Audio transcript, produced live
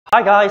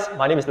Hi guys,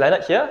 my name is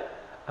Leonard here.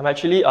 I'm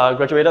actually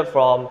graduated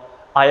from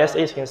ISA,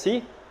 as you can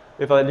see,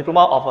 with a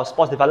diploma of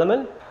sports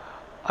development.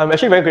 I'm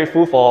actually very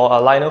grateful for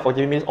Lionel for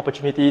giving me this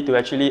opportunity to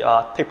actually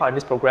take part in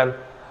this program.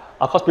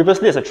 Because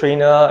previously as a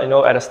trainer,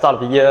 at the start of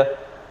the year,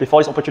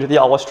 before this opportunity,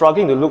 I was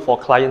struggling to look for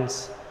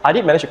clients. I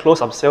did manage to close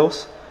some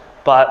sales,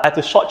 but I had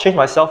to shortchange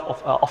myself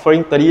of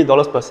offering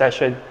 $30 per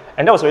session,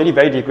 and that was already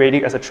very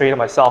degrading as a trainer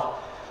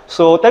myself.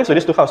 So thanks to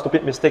these two kind of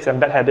stupid mistakes and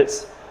bad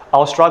habits, I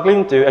was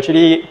struggling to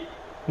actually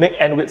make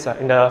ends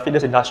in the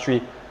fitness industry.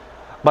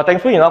 But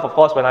thankfully enough, of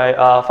course, when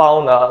I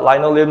found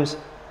Lionel Lim's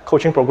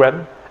coaching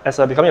program as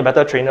becoming a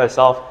better trainer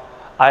itself,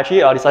 I actually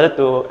decided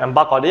to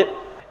embark on it.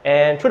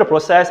 And through the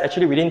process,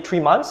 actually within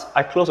 3 months,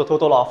 I closed a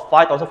total of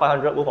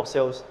 5,500 worth of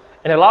sales.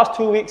 In the last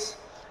 2 weeks,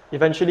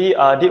 eventually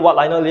did what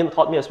Lionel Lim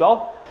taught me as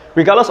well.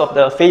 Regardless of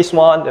the phase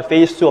 1, the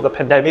phase 2 of the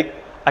pandemic,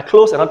 I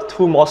closed another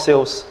 2 more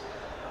sales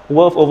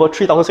worth over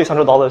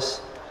 $3,600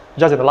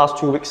 just in the last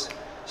 2 weeks.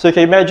 So you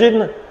can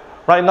imagine,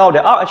 right now,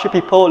 there are actually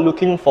people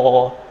looking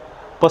for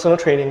personal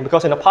training,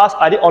 because in the past,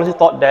 I did honestly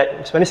thought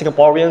that many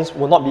Singaporeans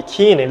would not be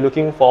keen in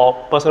looking for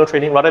personal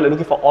training, rather than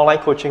looking for online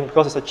coaching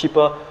because it's a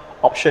cheaper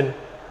option.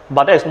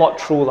 But that is not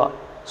true.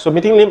 So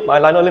meeting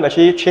Lionel Lim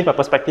actually changed my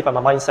perspective and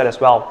my mindset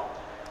as well.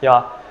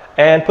 Yeah.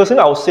 And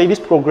personally, I would say this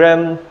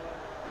program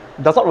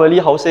does not really,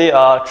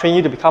 train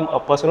you to become a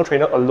personal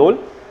trainer alone,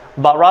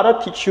 but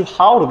rather teach you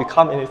how to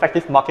become an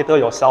effective marketer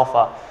yourself.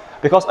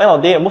 Because at the end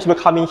of the day, most people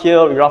come in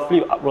here, we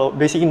roughly will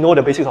basically know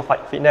the basics of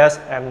fitness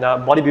and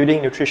bodybuilding,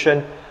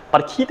 nutrition.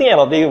 But the key thing at the end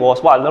of the day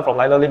was what I learned from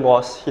Lionel Lim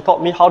was he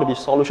taught me how to be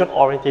solution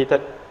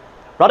orientated.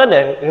 Rather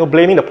than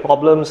blaming the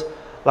problems,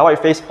 like what you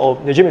face, oh,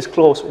 the gym is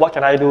closed, what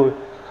can I do?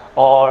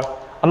 Or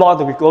I'm not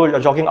allowed to go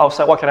jogging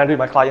outside, what can I do with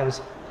my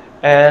clients?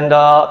 And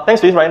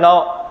thanks to this right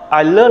now,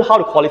 I learned how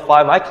to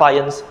qualify my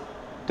clients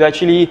to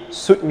actually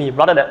suit me,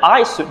 rather than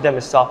I suit them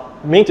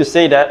itself. Meaning to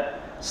say that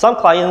some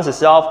clients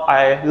itself,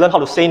 I learned how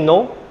to say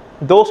no,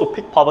 those who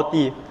pick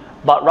poverty,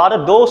 but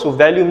rather those who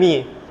value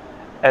me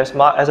as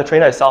a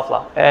trainer itself.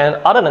 And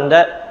other than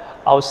that,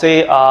 I would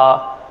say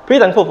pretty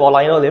thankful for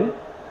Lionel Lim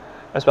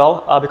as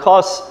well,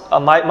 because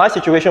my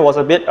situation was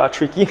a bit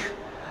tricky.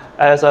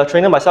 As a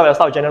trainer myself at the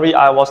start of January,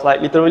 I was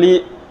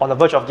literally on the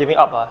verge of giving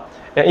up.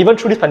 And even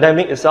through this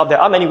pandemic itself, there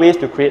are many ways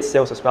to create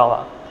sales as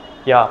well.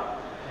 Yeah.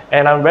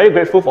 And I'm very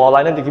grateful for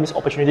Lionel to give me this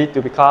opportunity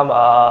to become,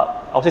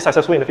 I would say,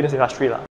 successful in the fitness industry.